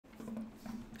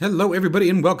Hello everybody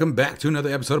and welcome back to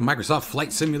another episode of Microsoft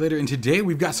Flight Simulator, and today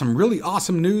we've got some really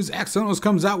awesome news. Exonos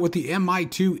comes out with the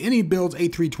Mi2 AnyBuilds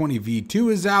A320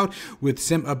 V2 is out with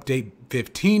Sim Update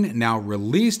 15 now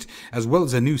released, as well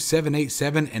as a new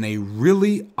 787 and a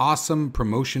really awesome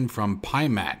promotion from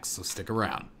Pimax, so stick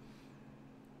around.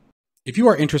 If you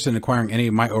are interested in acquiring any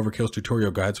of my Overkills tutorial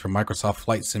guides for Microsoft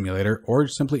Flight Simulator, or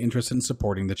simply interested in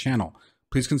supporting the channel,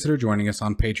 please consider joining us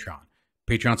on Patreon.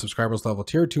 Patreon subscribers level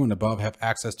tier 2 and above have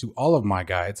access to all of my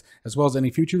guides, as well as any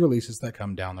future releases that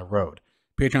come down the road.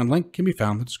 Patreon link can be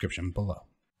found in the description below.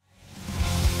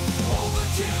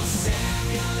 Overkill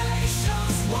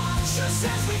simulations, watch us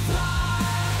as we fly.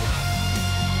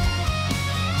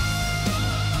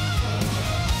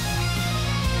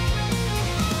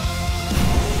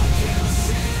 Overkill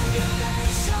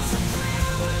simulations, a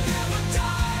thrill will never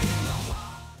die in the wild.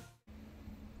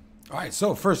 Alright,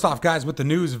 so first off guys, with the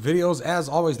news videos, as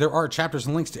always there are chapters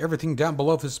and links to everything down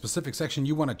below for the specific section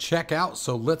you want to check out,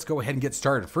 so let's go ahead and get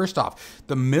started. First off,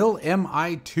 the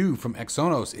Mi2 from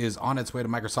Exonos is on its way to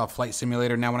Microsoft Flight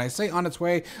Simulator. Now when I say on its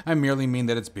way, I merely mean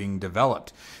that it's being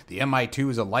developed. The Mi2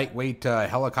 is a lightweight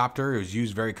helicopter. It was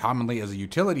used very commonly as a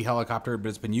utility helicopter, but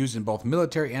it's been used in both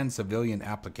military and civilian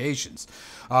applications.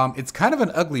 It's kind of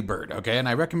an ugly bird, okay, and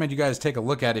I recommend you guys take a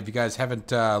look at it. If you guys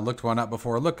haven't looked one up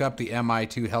before, look up the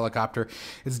Mi2 helicopter.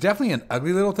 It's definitely an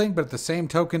ugly little thing, but at the same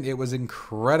token, it was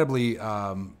incredibly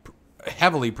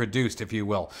heavily produced, if you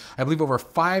will. I believe over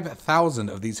 5,000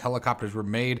 of these helicopters were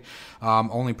made,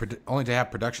 only to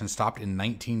have production stopped in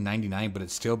 1999, but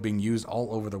it's still being used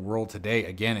all over the world today.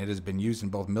 Again, it has been used in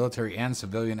both military and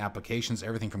civilian applications,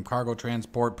 everything from cargo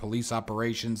transport, police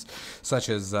operations, such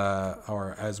as,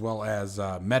 as well as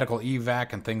medical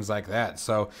evac and things like that.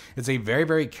 So it's a very,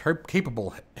 very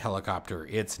capable helicopter.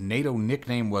 Its NATO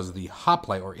nickname was the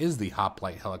Hoplite, or is the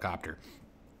Hoplite helicopter.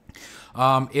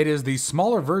 It is the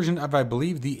smaller version of, I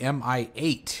believe, the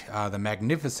Mi8, the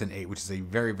Magnificent 8, which is a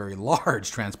very, very large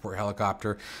transport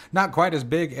helicopter. Not quite as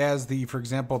big as for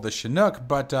example, the Chinook,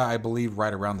 but I believe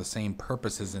right around the same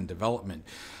purposes in development.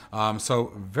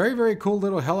 So very, very cool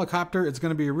little helicopter. It's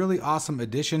going to be a really awesome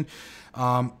addition.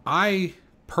 I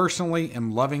personally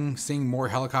am loving seeing more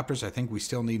helicopters. I think we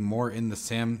still need more in the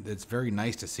sim. It's very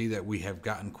nice to see that we have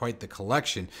gotten quite the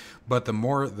collection, but the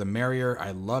more the merrier.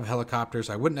 I love helicopters.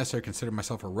 I wouldn't necessarily consider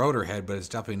myself a rotor head, but it's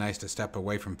definitely nice to step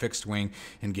away from fixed wing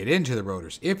and get into the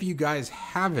rotors. If you guys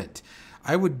haven't,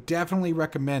 I would definitely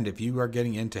recommend, if you are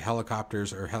getting into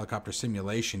helicopters or helicopter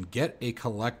simulation, get a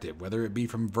collective, whether it be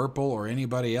from Virpil or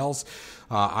anybody else.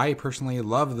 I personally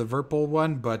love the Virpil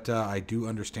one, but I do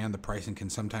understand the pricing can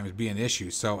sometimes be an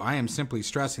issue. So I am simply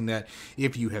stressing that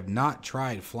if you have not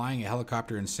tried flying a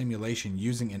helicopter in simulation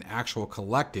using an actual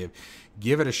collective,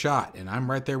 give it a shot. And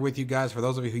I'm right there with you guys. For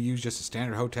those of you who use just a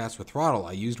standard HOTAS with throttle,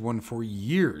 I used one for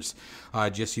years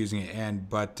just using it.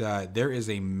 But there is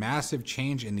a massive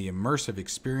change in the immersive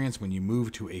experience when you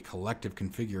move to a collective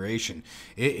configuration.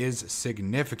 It is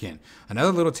significant.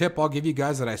 Another little tip I'll give you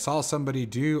guys that I saw somebody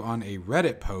do on a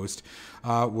Reddit post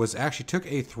was actually took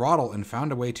a throttle and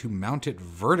found a way to mount it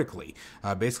vertically.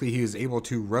 Basically, he was able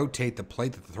to rotate the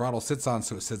plate that the throttle sits on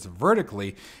so it sits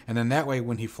vertically, and then that way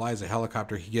when he flies a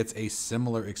helicopter, he gets a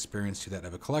similar experience to that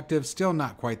of a collective. Still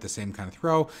not quite the same kind of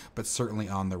throw, but certainly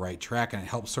on the right track, and it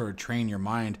helps sort of train your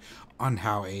mind on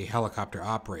how a helicopter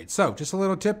operates. So just a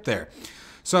little tip there.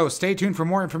 So stay tuned for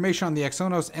more information on the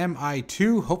Exonos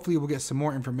Mi2. Hopefully we'll get some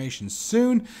more information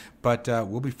soon, but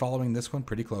we'll be following this one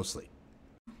pretty closely.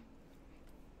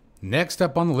 Next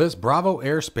up on the list, Bravo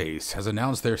Aerospace has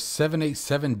announced their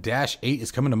 787-8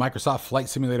 is coming to Microsoft Flight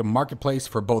Simulator Marketplace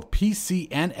for both PC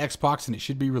and Xbox, and it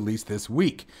should be released this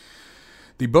week.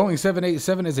 The Boeing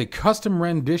 787 is a custom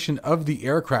rendition of the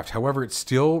aircraft. However, it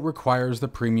still requires the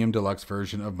premium deluxe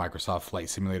version of Microsoft Flight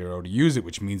Simulator to use it,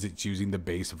 which means it's using the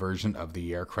base version of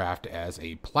the aircraft as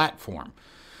a platform.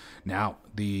 Now,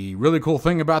 the really cool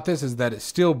thing about this is that it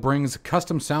still brings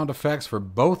custom sound effects for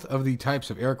both of the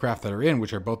types of aircraft that are in,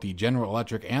 which are both the General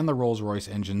Electric and the Rolls-Royce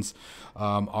engines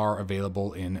are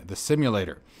available in the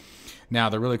simulator. Now,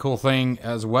 the really cool thing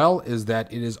as well is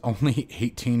that it is only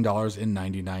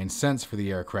 $18.99 for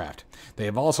the aircraft. They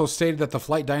have also stated that the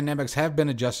flight dynamics have been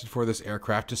adjusted for this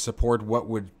aircraft to support what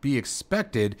would be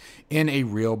expected in a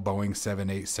real Boeing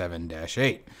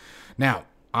 787-8. Now,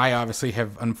 I obviously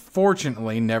have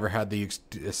unfortunately never had the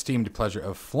esteemed pleasure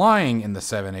of flying in the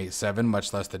 787,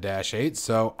 much less the Dash 8,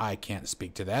 so I can't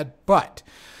speak to that. But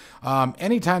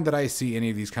anytime that I see any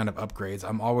of these kind of upgrades,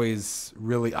 I'm always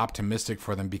really optimistic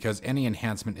for them, because any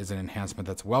enhancement is an enhancement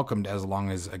that's welcomed as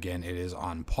long as, again, it is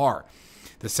on par.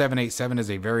 The 787 is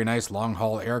a very nice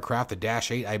long-haul aircraft. The Dash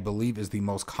 8, I believe, is the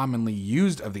most commonly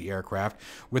used of the aircraft,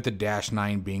 with the Dash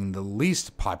 9 being the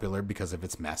least popular because of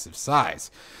its massive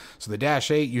size. So the Dash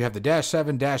 8, you have the Dash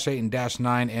 7, Dash 8, and Dash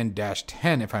 9, and Dash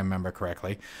 10, if I remember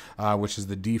correctly, which is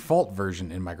the default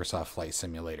version in Microsoft Flight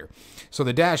Simulator. So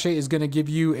the Dash 8 is going to give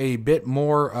you a bit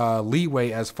more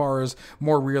leeway as far as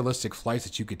more realistic flights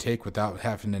that you could take without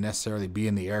having to necessarily be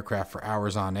in the aircraft for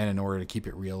hours on end in order to keep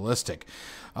it realistic.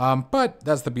 But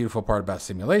that's the beautiful part about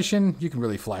simulation. You can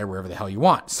really fly wherever the hell you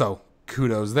want. So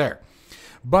kudos there.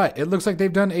 But it looks like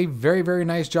they've done a very, very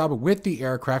nice job with the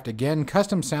aircraft. Again,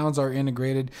 custom sounds are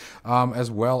integrated,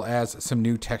 as well as some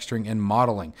new texturing and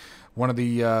modeling. One of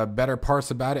the better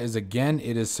parts about it is, again,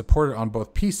 it is supported on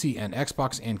both PC and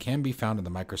Xbox and can be found in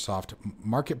the Microsoft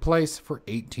Marketplace for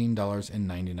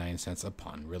 $18.99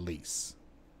 upon release.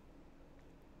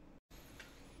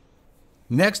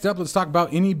 Next up, let's talk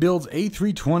about AnyBuild's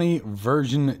A320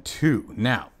 version 2.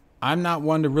 Now, I'm not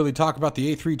one to really talk about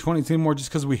the A320s anymore just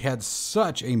because we had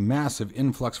such a massive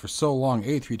influx for so long.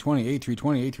 A320,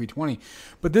 A320, A320.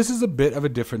 But this is a bit of a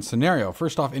different scenario.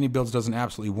 First off, AnyBuilds does an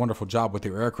absolutely wonderful job with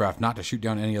their aircraft. Not to shoot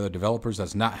down any other developers.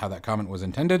 That's not how that comment was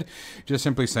intended. Just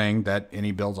simply saying that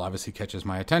AnyBuilds obviously catches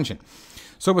my attention.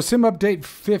 So with Sim Update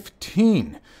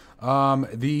 15...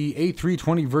 the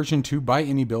A320 version 2 by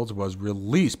AnyBuilds was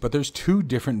released, but there's two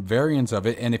different variants of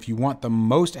it, and if you want the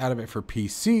most out of it for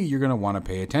PC, you're going to want to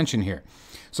pay attention here.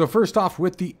 So first off,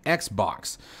 with the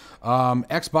Xbox.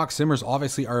 Xbox simmers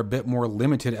obviously are a bit more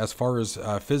limited as far as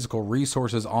physical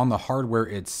resources on the hardware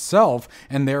itself,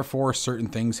 and therefore certain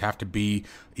things have to be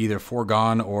either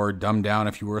foregone or dumbed down,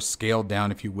 if you were, scaled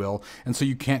down, if you will, and so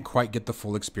you can't quite get the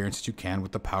full experience that you can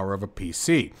with the power of a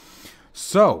PC.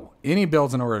 So,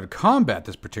 AnyBuilds, in order to combat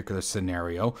this particular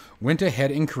scenario, went ahead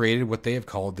and created what they have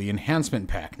called the Enhancement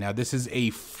Pack. Now, this is a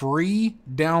free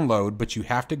download, but you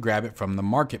have to grab it from the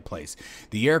marketplace.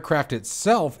 The aircraft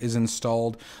itself is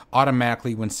installed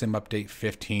automatically when Sim Update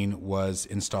 15 was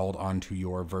installed onto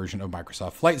your version of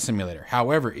Microsoft Flight Simulator.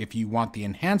 However, if you want the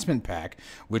Enhancement Pack,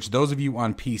 which those of you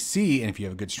on PC, and if you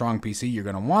have a good strong PC, you're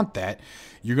going to want that,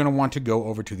 you're going to want to go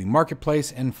over to the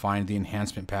marketplace and find the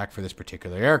Enhancement Pack for this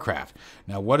particular aircraft.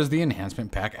 Now, what does the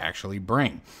Enhancement Pack actually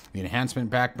bring? The Enhancement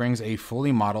Pack brings a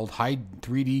fully modeled, high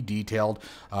 3D detailed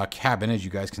cabin, as you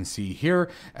guys can see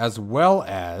here, as well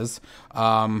as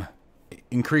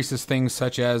increases things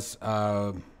such as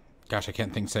gosh, I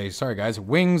can't sorry guys,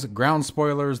 wings, ground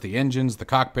spoilers, the engines, the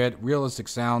cockpit, realistic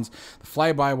sounds. The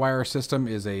fly-by-wire system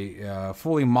is a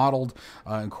fully modeled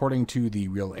according to the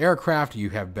real aircraft. You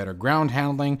have better ground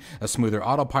handling, a smoother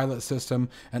autopilot system,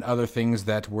 and other things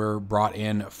that were brought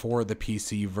in for the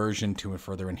PC version to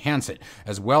further enhance it.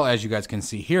 As well as you guys can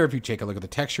see here, if you take a look at the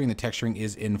texturing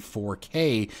is in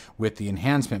 4K with the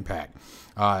Enhancement Pack.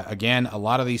 Again, a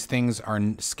lot of these things are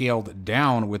scaled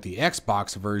down with the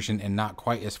Xbox version and not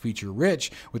quite as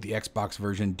feature-rich with the Xbox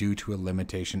version due to a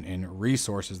limitation in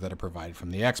resources that are provided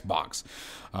from the Xbox.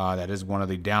 That is one of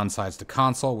the downsides to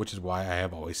console, which is why I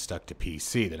have always stuck to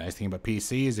PC. The nice thing about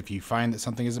PC is if you find that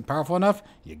something isn't powerful enough,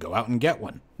 you go out and get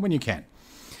one when you can.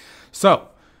 So,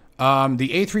 the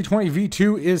A320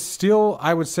 V2 is still,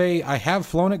 I would say, I have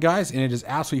flown it, guys, and it is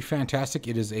absolutely fantastic.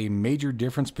 It is a major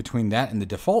difference between that and the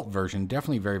default version.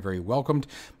 Definitely very, very welcomed.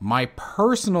 My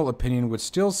personal opinion would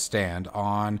still stand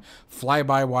on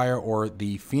fly-by-wire or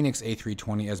the Phoenix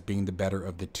A320 as being the better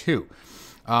of the two.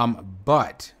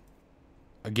 But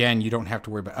again, you don't have to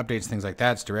worry about updates, things like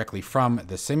that. It's directly from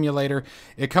the simulator.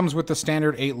 It comes with the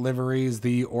standard 8 liveries,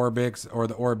 the Orbix or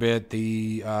the Orbit,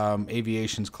 the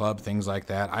Aviations Club, things like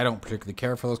that. I don't particularly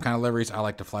care for those kind of liveries. I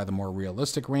like to fly the more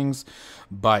realistic wings,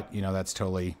 but you know, that's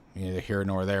totally neither here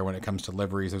nor there when it comes to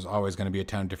liveries. There's always going to be a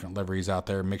ton of different liveries out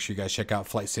there. Make sure you guys check out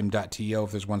flightsim.to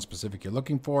if there's one specific you're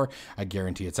looking for. I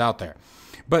guarantee it's out there.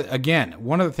 But again,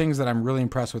 one of the things that I'm really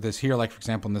impressed with is here, like for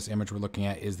example in this image we're looking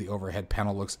at, is the overhead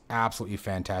panel looks absolutely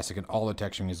fantastic and all the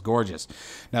texturing is gorgeous.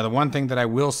 Now the one thing that I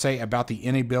will say about the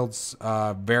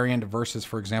AnyBuilds variant versus,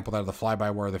 for example, that of the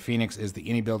fly-by-wire of the Phoenix is the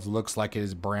AnyBuilds looks like it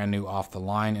is brand new off the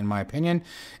line in my opinion.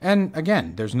 And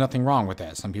again, there's nothing wrong with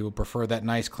that. Some people prefer that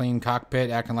nice clean cockpit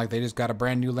acting like they just got a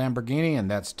brand new Lamborghini, and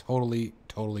that's totally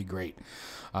great.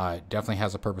 It definitely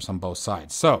has a purpose on both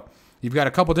sides. So you've got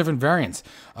a couple different variants.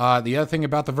 The other thing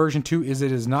about the version 2 is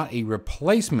it is not a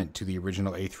replacement to the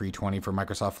original A320 for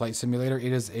Microsoft Flight Simulator.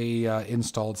 It is a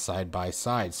installed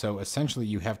side-by-side. So essentially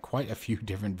you have quite a few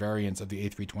different variants of the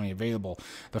A320 available.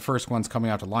 The first ones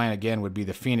coming out to line again would be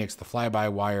the Phoenix, the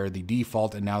fly-by-wire, the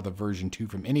default, and now the version 2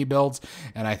 from AnyBuilds.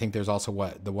 And I think there's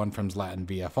also the one from Latin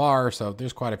VFR. So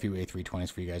there's quite a few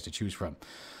A320s for you guys to choose from.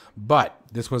 But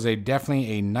this was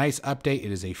definitely a nice update.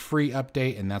 It is a free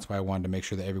update, and that's why I wanted to make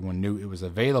sure that everyone knew it was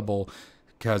available,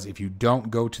 because if you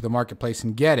don't go to the marketplace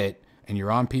and get it, and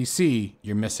you're on PC,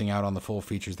 you're missing out on the full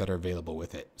features that are available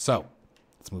with it. So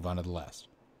let's move on to the last.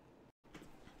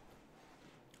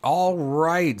 All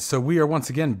right, so we are once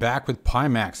again back with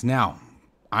Pimax. Now,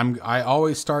 I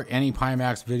always start any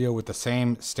Pimax video with the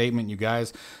same statement, you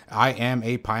guys. I am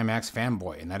a Pimax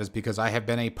fanboy, and that is because I have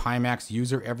been a Pimax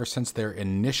user ever since their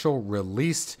initial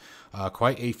release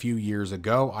quite a few years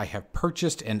ago. I have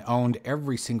purchased and owned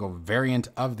every single variant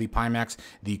of the Pimax.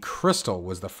 The Crystal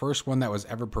was the first one that was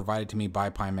ever provided to me by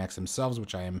Pimax themselves,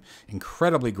 which I am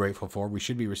incredibly grateful for. We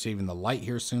should be receiving the Lite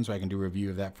here soon, so I can do a review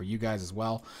of that for you guys as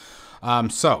well.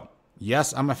 So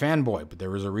yes, I'm a fanboy, but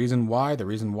there is a reason why. The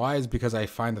reason why is because I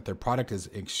find that their product is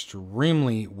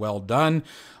extremely well done.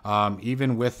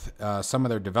 Even with some of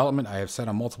their development, I have said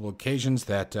on multiple occasions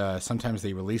that sometimes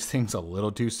they release things a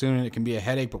little too soon and it can be a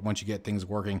headache, but once you get things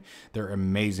working, they're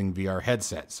amazing VR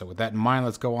headsets. So with that in mind,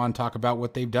 let's go on and talk about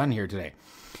what they've done here today.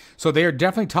 So they are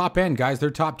definitely top end, guys.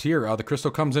 They're top tier. The Crystal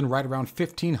comes in right around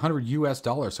 $1,500 US,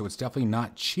 so it's definitely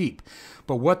not cheap.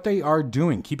 But what they are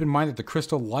doing, keep in mind that the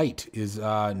Crystal Lite is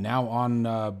now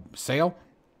on sale,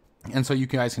 and so you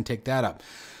guys can take that up.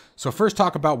 So first,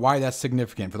 talk about why that's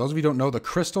significant. For those of you who don't know, the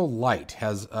Crystal Lite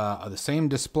has the same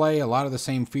display, a lot of the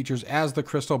same features as the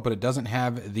Crystal, but it doesn't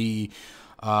have the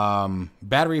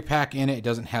battery pack in it. It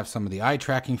doesn't have some of the eye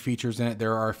tracking features in it.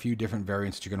 There are a few different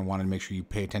variants that you're going to want to make sure you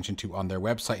pay attention to on their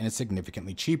website, and it's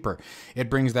significantly cheaper. It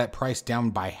brings that price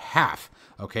down by half.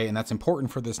 Okay, and that's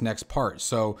important for this next part.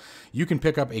 So you can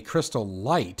pick up a Crystal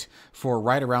Lite for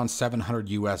right around $700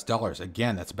 US.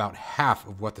 Again, that's about half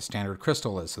of what the standard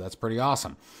Crystal is, so that's pretty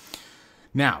awesome.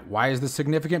 Now, why is this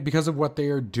significant? Because of what they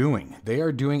are doing. They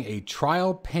are doing a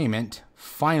trial payment,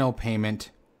 final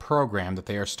payment program that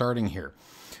they are starting here.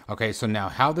 Okay, so now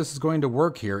how this is going to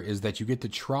work here is that you get to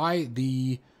try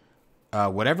the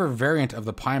whatever variant of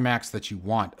the Pimax that you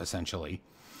want, essentially,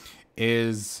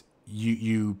 is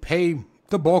you pay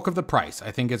the bulk of the price.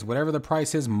 I think it's whatever the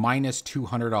price is minus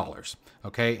 $200.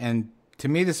 Okay, and to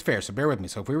me this is fair, so bear with me.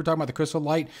 So if we were talking about the Crystal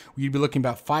Lite, you'd be looking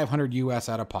about $500 US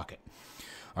out of pocket.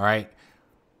 All right,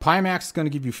 Pimax is going to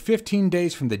give you 15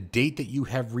 days from the date that you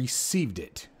have received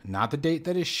it. Not the date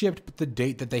that is shipped, but the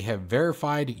date that they have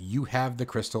verified you have the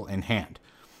Crystal in hand,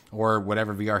 or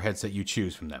whatever VR headset you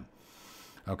choose from them.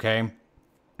 Okay.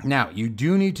 Now, you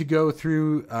do need to go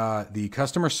through the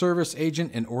customer service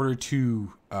agent in order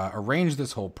to arrange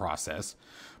this whole process.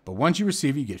 But once you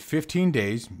receive it, you get 15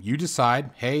 days. You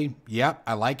decide, hey, yep,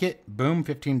 I like it. Boom,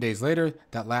 15 days later,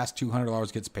 that last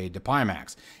 $200 gets paid to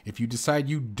Pimax. If you decide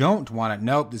you don't want it,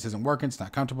 nope, this isn't working, it's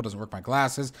not comfortable, doesn't work my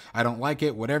glasses, I don't like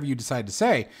it, whatever you decide to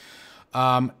say,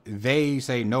 they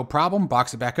say, no problem,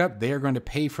 box it back up. They are going to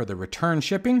pay for the return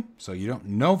shipping. So you don't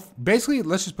know, basically,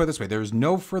 let's just put it this way. There's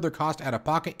no further cost out of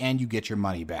pocket and you get your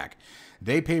money back.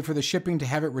 They pay for the shipping to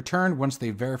have it returned. Once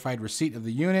they've verified receipt of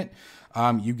the unit,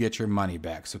 you get your money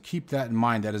back. So keep that in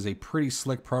mind. That is a pretty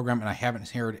slick program, and I haven't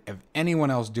heard of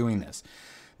anyone else doing this.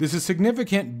 This is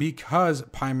significant because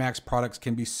Pimax products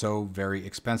can be so very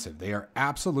expensive. They are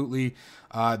absolutely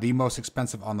the most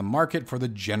expensive on the market for the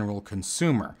general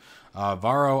consumer.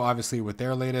 Varo, obviously, with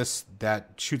their latest,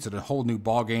 that shoots at a whole new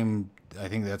ballgame. I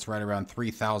think that's right around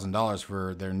 $3,000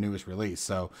 for their newest release.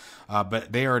 So,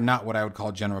 but they are not what I would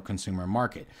call general consumer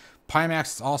market.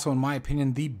 Pimax is also, in my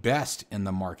opinion, the best in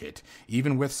the market.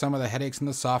 Even with some of the headaches in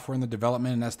the software and the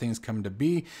development and as things come to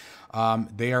be,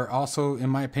 they are also, in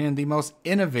my opinion, the most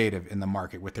innovative in the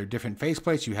market. With their different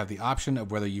faceplates, you have the option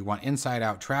of whether you want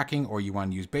inside-out tracking or you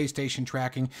want to use base station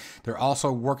tracking. They're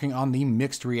also working on the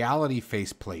mixed reality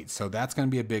faceplate, so that's going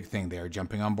to be a big thing. They are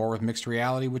jumping on board with mixed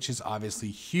reality, which is obviously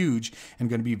huge and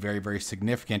going to be very, very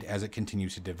significant as it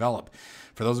continues to develop.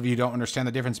 For those of you who don't understand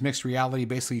the difference, mixed reality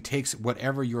basically takes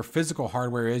whatever your physical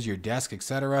hardware is, your desk,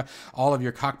 etc., all of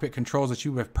your cockpit controls that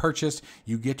you have purchased,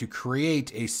 you get to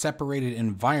create a separated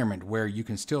environment where you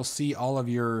can still see all of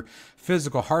your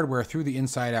physical hardware through the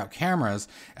inside-out cameras,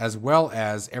 as well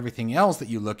as everything else that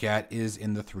you look at is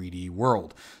in the 3D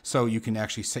world. So you can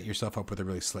actually set yourself up with a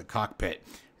really slick cockpit.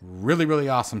 Really, really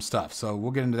awesome stuff. So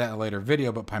we'll get into that in a later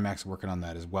video, but Pimax is working on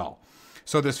that as well.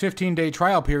 So this 15-day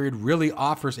trial period really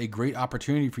offers a great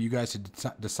opportunity for you guys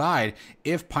to decide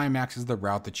if Pimax is the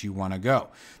route that you want to go.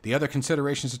 The other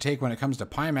considerations to take when it comes to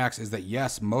Pimax is that,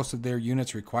 yes, most of their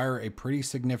units require a pretty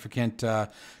significant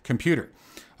computer.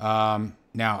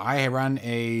 Now, I run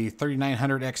a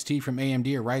 3900 XT from AMD,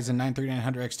 a Ryzen 9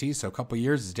 3900 XT, so a couple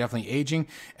years is definitely aging,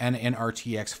 and an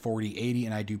RTX 4080,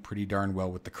 and I do pretty darn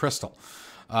well with the Crystal.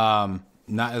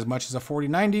 not as much as a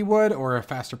 4090 would or a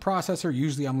faster processor.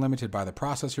 Usually I'm limited by the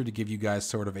processor to give you guys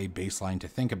sort of a baseline to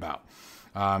think about.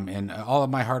 And all of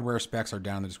my hardware specs are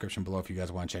down in the description below if you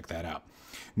guys want to check that out.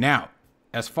 Now,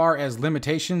 as far as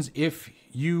limitations, if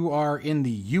you are in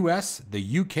the US,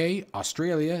 the UK,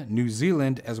 Australia, New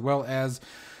Zealand, as well as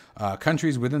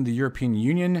countries within the European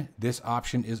Union, this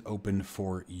option is open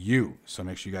for you. So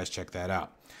make sure you guys check that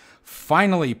out.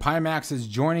 Finally, Pimax is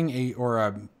joining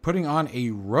putting on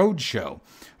a roadshow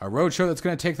that's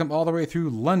going to take them all the way through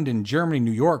London, Germany,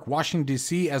 New York, Washington,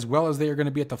 D.C., as well as they are going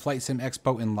to be at the Flight Sim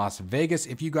Expo in Las Vegas.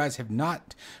 If you guys have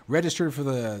not registered for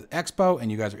the expo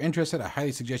and you guys are interested, I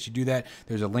highly suggest you do that.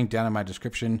 There's a link down in my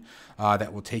description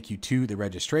that will take you to the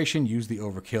registration. Use the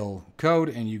Overkill code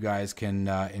and you guys can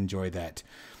enjoy that.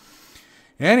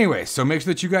 Anyway, so make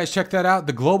sure that you guys check that out.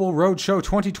 The Global Roadshow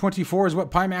 2024 is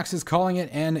what Pimax is calling it,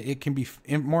 and it can be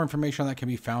more information on that can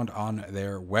be found on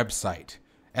their website.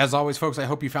 As always, folks, I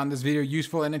hope you found this video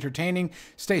useful and entertaining.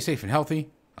 Stay safe and healthy.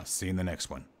 I'll see you in the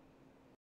next one.